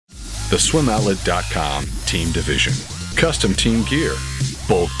The SwimOutlet.com Team Division. Custom team gear,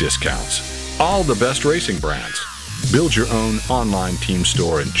 bulk discounts, all the best racing brands. Build your own online team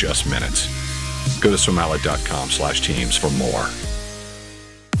store in just minutes. Go to SwimOutlet.com/teams for more.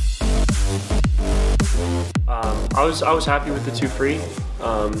 I was happy with the 2 free.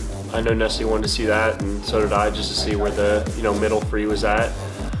 I know Nesty wanted to see that, and so did I, just to see where the middle free was at.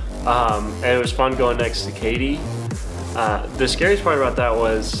 And it was fun going next to Katie. The scariest part about that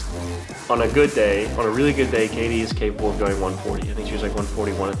was, on a good day, on a really good day, Katie is capable of going 140. I think she was like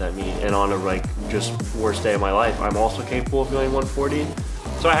 141 at that meet. And on a just worst day of my life, I'm also capable of going 140.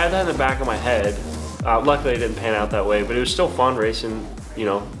 So I had that in the back of my head. Luckily it didn't pan out that way, but it was still fun racing,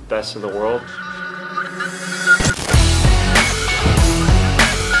 best in the world.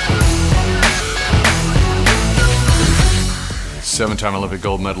 Seven-time Olympic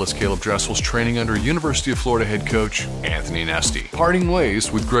gold medalist Caleb Dressel is training under University of Florida head coach Anthony Nesty. Parting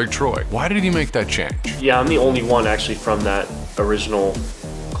ways with Greg Troy. Why did he make that change? Yeah, I'm the only one actually from that original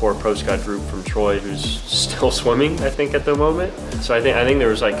core Pro Scout group from Troy who's still swimming, I think, at the moment. So I think there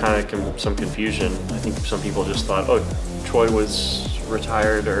was some confusion. I think some people just thought, oh, Troy was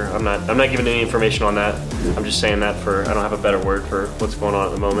retired, or I'm not giving any information on that. I'm just saying that I don't have a better word for what's going on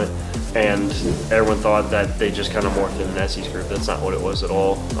at the moment. And everyone thought that they just kind of morphed into Nesty's group. That's not what it was at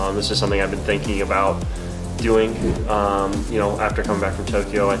all. This is something I've been thinking about doing. After coming back from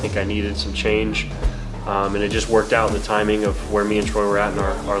Tokyo, I think I needed some change. And it just worked out in the timing of where me and Troy were at in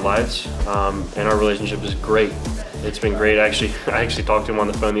our lives. And our relationship is great. It's been great. I actually talked to him on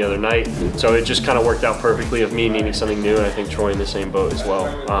the phone the other night. So it just kind of worked out perfectly of me needing something new, and I think Troy in the same boat as well.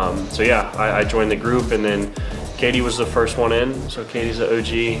 So yeah, I joined the group, and then Katie was the first one in, so Katie's the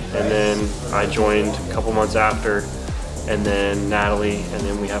OG, and then I joined a couple months after, and then Natalie, and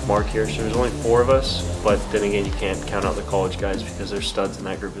then we have Mark here. So there's only 4 of us, but then again, you can't count out the college guys because there's studs in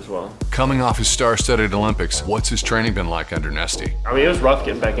that group as well. Coming off his star-studded Olympics, what's his training been like under Nesty? I mean, it was rough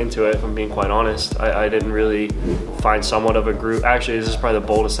getting back into it, if I'm being quite honest. I didn't really find somewhat of a group. Actually, this is probably the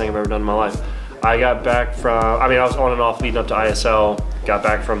boldest thing I've ever done in my life. I got back from, I was on and off leading up to ISL, got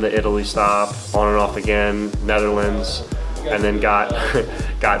back from the Italy stop, on and off again, Netherlands, and then got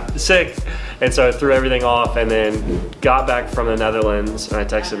sick. And so I threw everything off, and then got back from the Netherlands, and I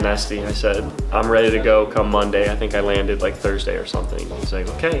texted Nesty. I said, I'm ready to go come Monday. I think I landed like Thursday or something. He's like,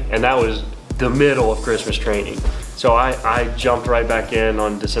 okay. And that was the middle of Christmas training. So I jumped right back in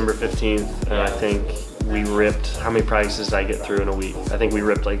on December 15th, and I think we ripped, how many practices did I get through in a week? I think we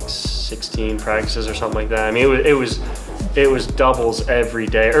ripped like 16 practices or something like that. I mean, it was doubles every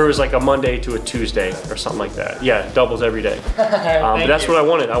day, or it was like a Monday to a Tuesday or something like that. Yeah, doubles every day. But that's what I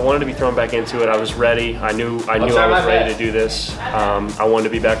wanted. I wanted to be thrown back into it. I was ready. I knew I was ready to do this. I wanted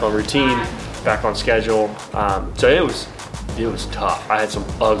to be back on routine, back on schedule. So it was tough. I had some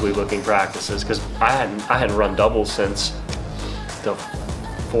ugly looking practices because I hadn't run doubles since the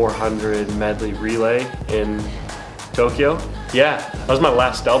 400 medley relay in Tokyo. Yeah, that was my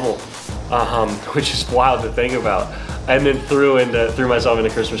last double, which is wild to think about. And then threw myself into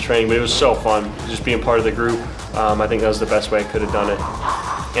Christmas training, but it was so fun just being part of the group. I think that was the best way I could have done it.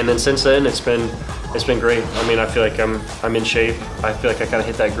 And then since then, it's been great. I mean, I feel like I'm in shape. I feel like I kind of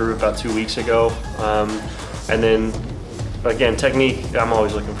hit that groove about 2 weeks ago. And then again, technique, I'm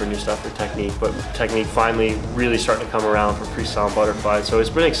always looking for new stuff for technique, but technique finally really starting to come around for freestyle and butterfly. So it's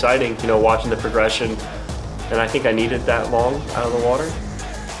been exciting, watching the progression, and I think I needed that long out of the water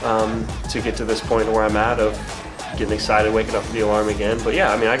to get to this point where I'm at of getting excited, waking up to the alarm again. But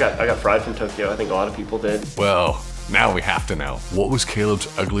yeah, I mean, I got fried from Tokyo. I think a lot of people did. Well, now we have to know, what was Caleb's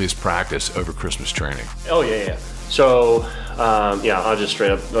ugliest practice over Christmas training? Oh yeah. So I'll just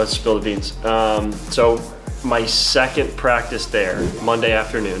straight up, let's spill the beans. So my second practice there, Monday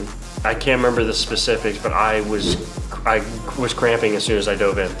afternoon, I can't remember the specifics, but I was cramping as soon as I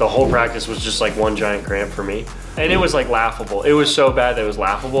dove in. The whole practice was just like one giant cramp for me. And it was like laughable. It was so bad that it was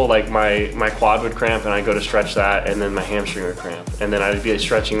laughable. Like my quad would cramp and I'd go to stretch that, and then my hamstring would cramp. And then I'd be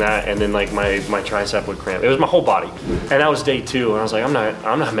stretching that, and then like my tricep would cramp. It was my whole body. And that was day 2, and I was like, I'm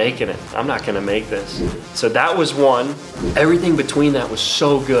not making it. I'm not gonna make this. So that was one. Everything between that was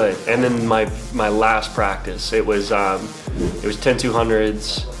so good. And then my last practice, it was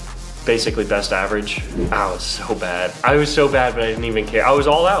 10-200s, basically best average. I was so bad. I was so bad, but I didn't even care. I was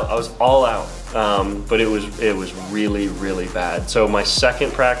all out. But it was really, really bad. So my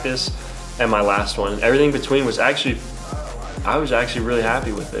second practice and my last one, everything between was I was actually really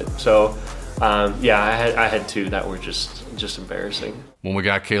happy with it. So Yeah, I had two that were just embarrassing. When we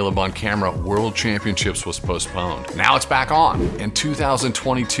got Caleb on camera, World Championships was postponed. Now it's back on. In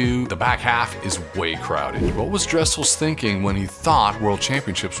 2022, the back half is way crowded. What was Dressel's thinking when he thought World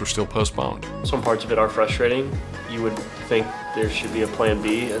Championships were still postponed? Some parts of it are frustrating. You would think there should be a plan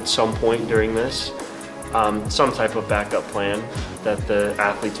B at some point during this. Some type of backup plan that the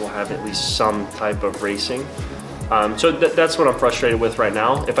athletes will have at least some type of racing. So that's what I'm frustrated with right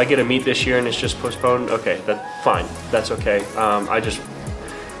now. If I get a meet this year and it's just postponed, okay, that's fine. That's okay.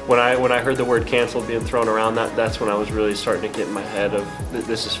 When I heard the word canceled being thrown around, that's when I was really starting to get in my head of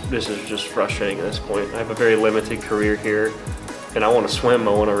this is just frustrating at this point. I have a very limited career here, and I want to swim,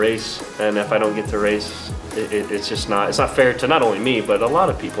 I want to race, and if I don't get to race, it's not fair to not only me but a lot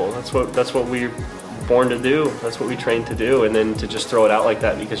of people. That's what we're born to do. That's what we train to do, and then to just throw it out like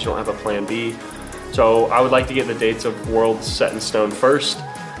that because you don't have a plan B. So I would like to get the dates of Worlds set in stone first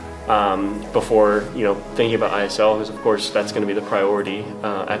before thinking about ISL, because of course that's going to be the priority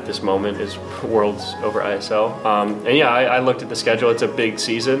at this moment is Worlds over ISL. And yeah, I looked at the schedule. It's a big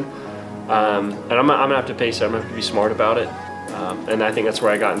season, and I'm gonna have to pace it. I'm gonna have to be smart about it. And I think that's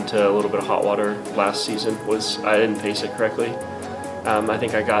where I got into a little bit of hot water last season. Was I didn't pace it correctly. I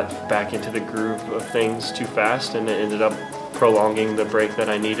think I got back into the groove of things too fast, and it ended up prolonging the break that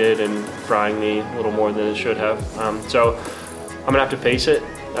I needed and frying me a little more than it should have. So I'm gonna have to pace it,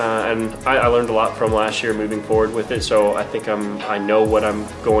 and I learned a lot from last year moving forward with it. So I think I know what I'm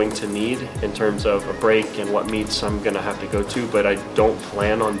going to need in terms of a break and what meets I'm gonna have to go to, but I don't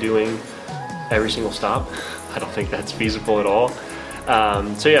plan on doing every single stop. I don't think that's feasible at all.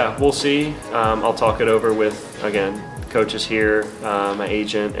 So yeah, we'll see. I'll talk it over with, again, coaches here, my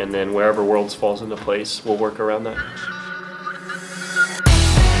agent, and then wherever Worlds falls into place, we'll work around that.